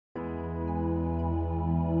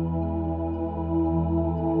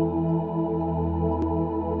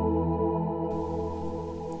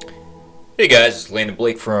Hey guys, it's Landon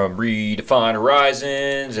Blake from Redefined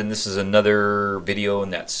Horizons, and this is another video in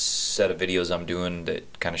that set of videos I'm doing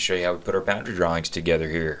that kind of show you how we put our boundary drawings together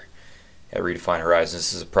here at Redefined Horizons.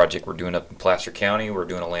 This is a project we're doing up in Placer County. We're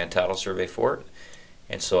doing a land title survey for it,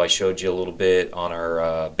 and so I showed you a little bit on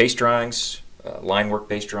our base drawings, line work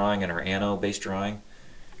base drawing, and our Anno base drawing,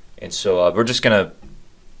 and so we're just gonna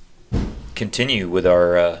continue with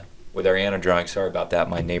our Anno drawing. Sorry about that.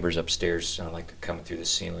 My neighbors upstairs sound like they're coming through the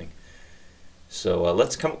ceiling. So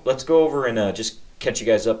let's go over and just catch you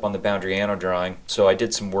guys up on the boundary Anno drawing. So I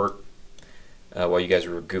did some work while you guys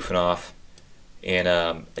were goofing off,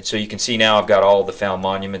 and so you can see now I've got all the found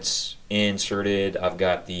monuments inserted. I've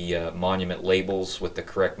got the monument labels with the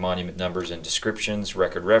correct monument numbers and descriptions,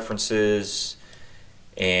 record references,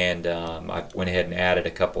 and I went ahead and added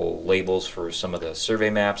a couple labels for some of the survey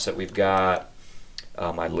maps that we've got.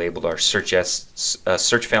 I labeled our search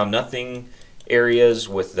found nothing areas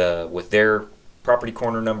with their property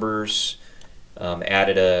corner numbers.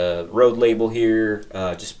 Added a road label here.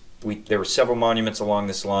 There were several monuments along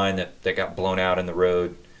this line that got blown out in the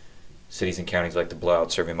road. Cities and counties like to blow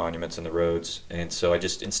out survey monuments in the roads, and so I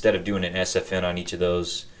just, instead of doing an SFN on each of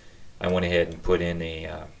those, I went ahead and put in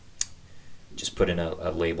a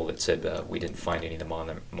label that said we didn't find any of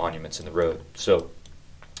the monuments in the road. So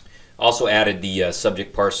also added the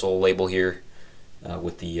subject parcel label here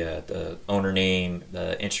with the owner name,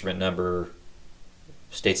 the instrument number,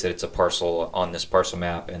 states that it's a parcel on this parcel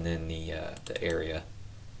map, and then the area.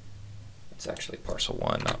 It's actually parcel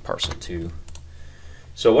 1, not parcel 2.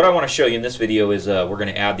 So what I want to show you in this video is we're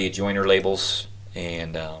going to add the adjoiner labels,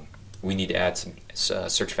 and we need to add some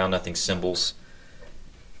search found nothing symbols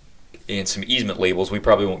and some easement labels. We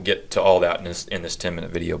probably won't get to all that in this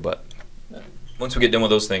 10-minute video, but once we get done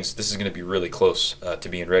with those things, this is going to be really close to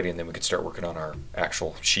being ready, and then we can start working on our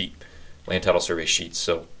actual sheet, land title survey sheets.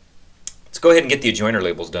 So let's go ahead and get the adjoiner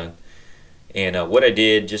labels done. And what I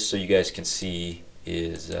did, just so you guys can see,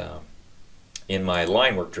 is in my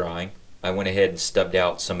line work drawing, I went ahead and stubbed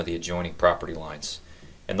out some of the adjoining property lines.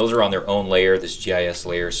 And those are on their own layer, this GIS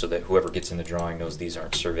layer, so that whoever gets in the drawing knows these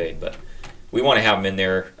aren't surveyed. But we want to have them in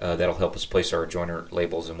there. That'll help us place our adjoiner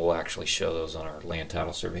labels, and we'll actually show those on our land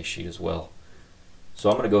title survey sheet as well. So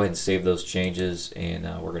I'm going to go ahead and save those changes, and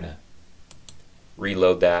we're going to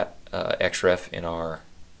reload that XREF in our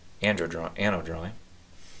Anno drawing.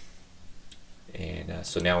 And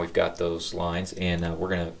so now we've got those lines, and we're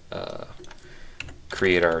going to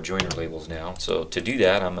create our adjoiner labels now. So to do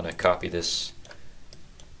that, I'm going to copy this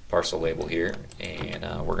parcel label here, and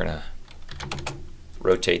we're going to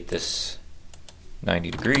rotate this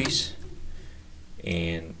 90 degrees,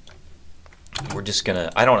 and we're just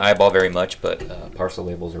gonna, I don't eyeball very much, but parcel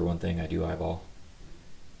labels are one thing I do eyeball.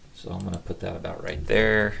 So I'm gonna put that about right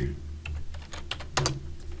there,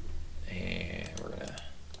 and we're gonna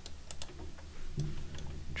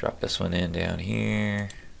drop this one in down here.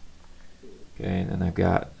 Okay, and then I've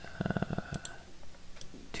got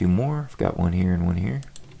two more. I've got one here and one here.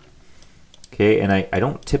 Okay, and I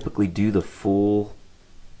don't typically do the full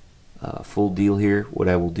deal here. What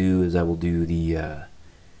I will do is I will do the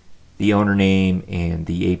owner name and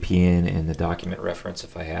the APN and the document reference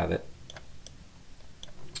if I have it.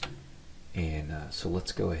 And so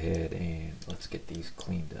let's go ahead and let's get these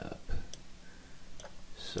cleaned up.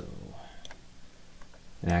 So,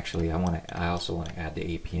 and actually I also want to add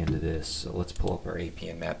the APN to this. So let's pull up our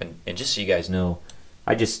APN map, and just so you guys know,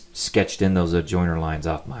 I just sketched in those adjoiner lines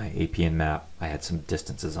off my APN map. I had some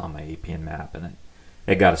distances on my APN map, and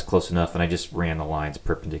it got us close enough, and I just ran the lines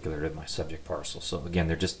perpendicular to my subject parcel. So again,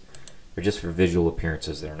 they're just for visual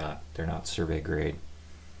appearances. They're not survey grade.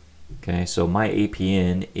 Okay, so my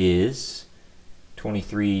APN is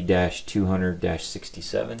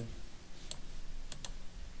 23-200-67.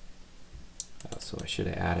 So I should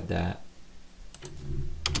have added that.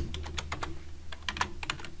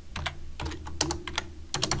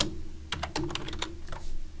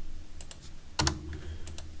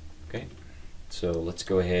 Okay, so let's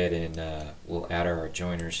go ahead and we'll add our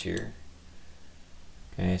adjoiners here.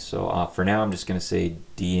 Okay, so for now I'm just going to say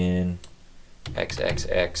DN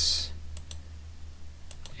XXX,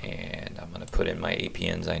 and I'm going to put in my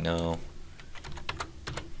APNs I know.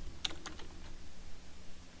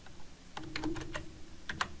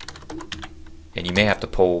 And you may have to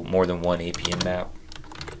pull more than one APN map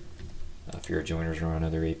if your adjoiners are on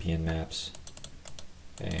other APN maps.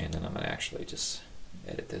 And then I'm going to actually just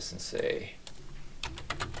edit this and say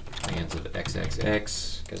plans of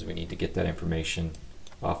XXX, because we need to get that information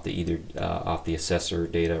off the off the assessor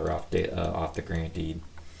data or off the grant deed.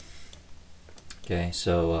 Okay,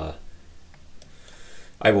 so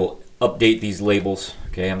I will update these labels.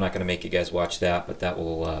 Okay, I'm not going to make you guys watch that, but that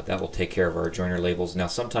will take care of our joiner labels. Now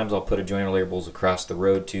sometimes I'll put a joiner labels across the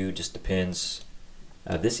road too. Just depends.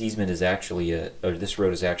 This easement is actually this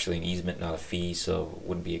road is actually an easement, not a fee, so it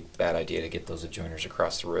wouldn't be a bad idea to get those joiners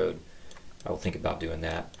across the road. I will think about doing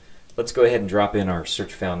that. Let's go ahead and drop in our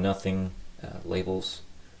search found nothing labels.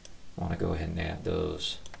 I want to go ahead and add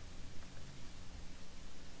those.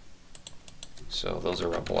 So those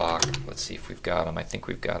are a block. Let's see if we've got them. I think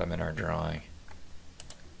we've got them in our drawing.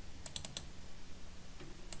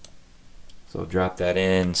 So drop that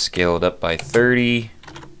in, scale it up by 30.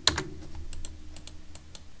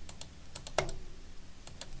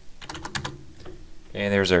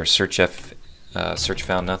 And there's our search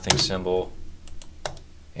found nothing symbol.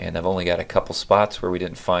 And I've only got a couple spots where we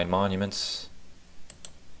didn't find monuments.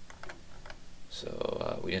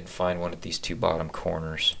 So we didn't find one at these two bottom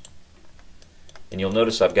corners. And you'll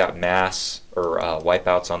notice I've got mass or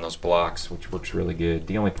wipeouts on those blocks, which looks really good.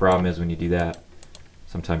 The only problem is when you do that,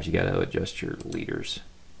 sometimes you got to adjust your leaders.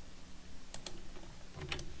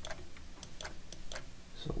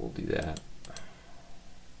 So we'll do that.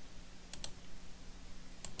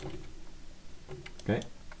 Okay.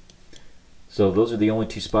 So those are the only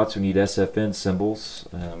two spots we need SFN symbols.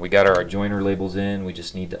 We got our joiner labels in. We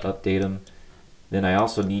just need to update them. Then I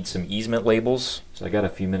also need some easement labels. So I got a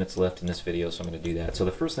few minutes left in this video, so I'm going to do that. So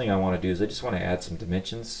the first thing I want to do is I just want to add some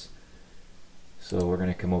dimensions. So we're going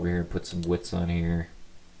to come over here and put some widths on here.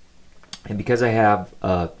 And because I have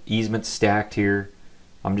easements stacked here,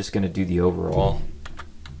 I'm just going to do the overall.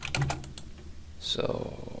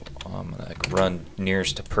 So I'm going to run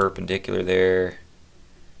nearest to perpendicular there.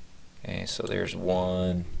 Okay, so there's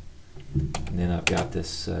one. And then I've got this,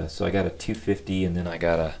 so I got a 250, and then I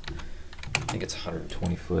got a, I think it's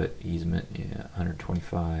 120 foot easement, yeah,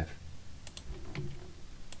 125.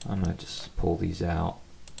 I'm going to just pull these out.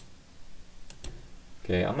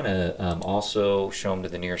 Okay, I'm going to also show them to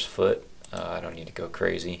the nearest foot. I don't need to go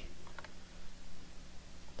crazy.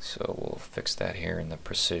 So we'll fix that here in the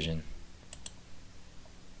precision.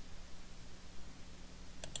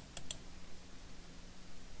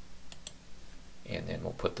 And then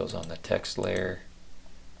we'll put those on the text layer.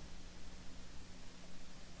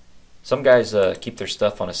 Some guys keep their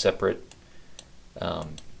stuff on a separate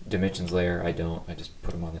dimensions layer. I don't. I just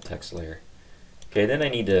put them on the text layer. Okay, then I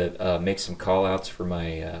need to make some callouts for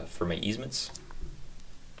my easements.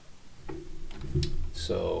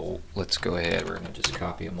 So let's go ahead. We're going to just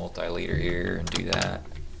copy a multi-leader here and do that.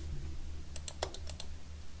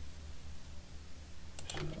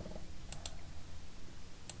 So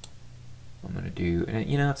I'm going to do, and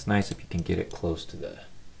you know, it's nice if you can get it close to the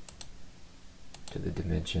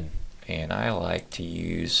dimension. And I like to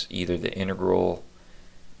use either the integral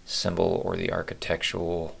symbol or the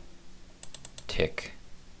architectural tick.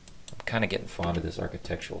 I'm kind of getting fond of this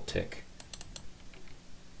architectural tick.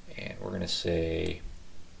 And we're going to say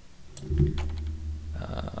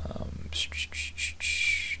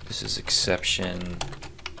this is exception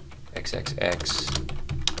XXX,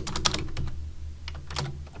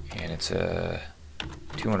 and it's a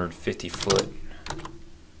 250 foot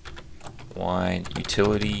wide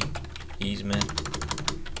utility easement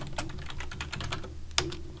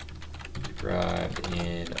described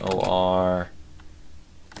in OR.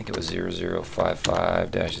 I think it was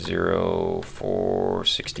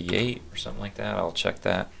 0055-0468 or something like that. I'll check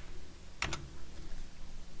that.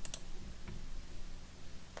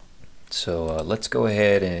 So let's go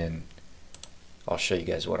ahead and I'll show you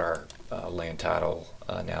guys what our land title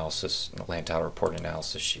analysis, land title report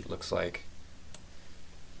analysis sheet looks like.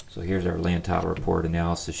 So here's our land title report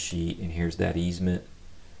analysis sheet, and here's that easement.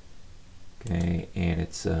 Okay, and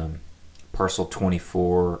it's parcel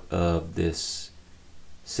 24 of this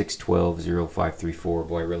 612-0534.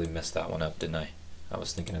 Boy, I really messed that one up, didn't I? I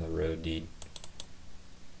was thinking of the road deed.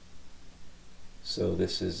 So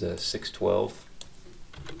this is 612,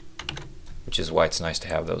 which is why it's nice to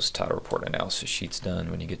have those title report analysis sheets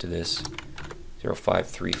done when you get to this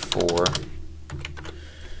 0534.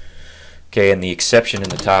 Okay, and the exception in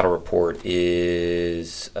the title report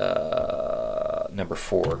is number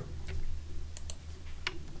 4.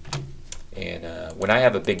 And when I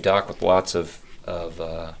have a big dock with lots of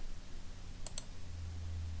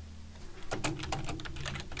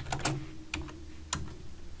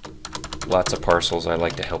parcels, I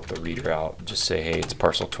like to help the reader out and just say, hey, it's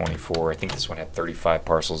parcel 24. I think this one had 35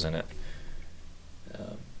 parcels in it.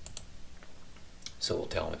 So we'll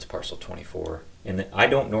tell them it's parcel 24. And I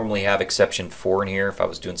don't normally have exception 4 in here if I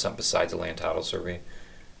was doing something besides a land title survey.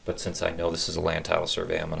 But since I know this is a land title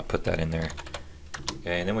survey, I'm going to put that in there.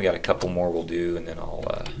 Okay, and then we got a couple more we'll do, and then I'll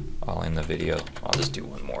I'll end the video. I'll just do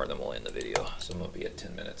one more, then we'll end the video. So I'm going to be at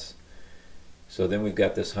 10 minutes. So then we've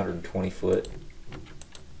got this 120 foot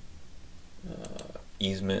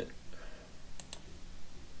easement.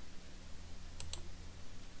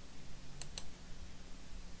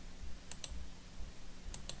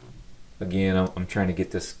 Again, I'm trying to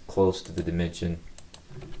get this close to the dimension,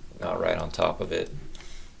 not right on top of it.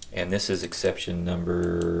 And this is exception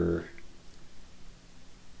number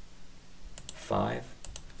 5.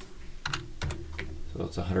 So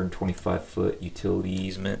it's a 125 foot utility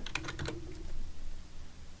easement.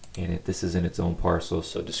 And this is in its own parcel,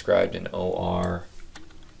 so described in OR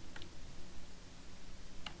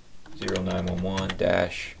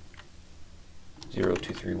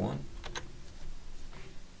 0911-0231.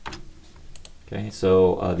 Okay,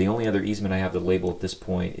 so the only other easement I have to label at this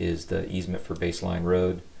point is the easement for Baseline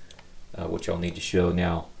Road, which I'll need to show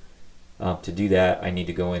now. To do that, I need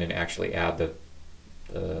to go in and actually add the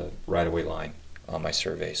right-of-way line on my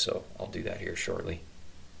survey, so I'll do that here shortly.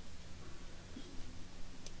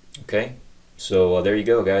 Okay, so there you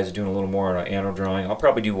go, guys. Doing a little more on an Anno drawing. I'll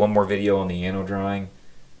probably do one more video on the Anno drawing,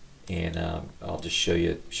 and I'll just show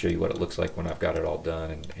you what it looks like when I've got it all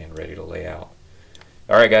done and ready to lay out.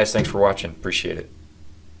 All right, guys, thanks for watching. Appreciate it.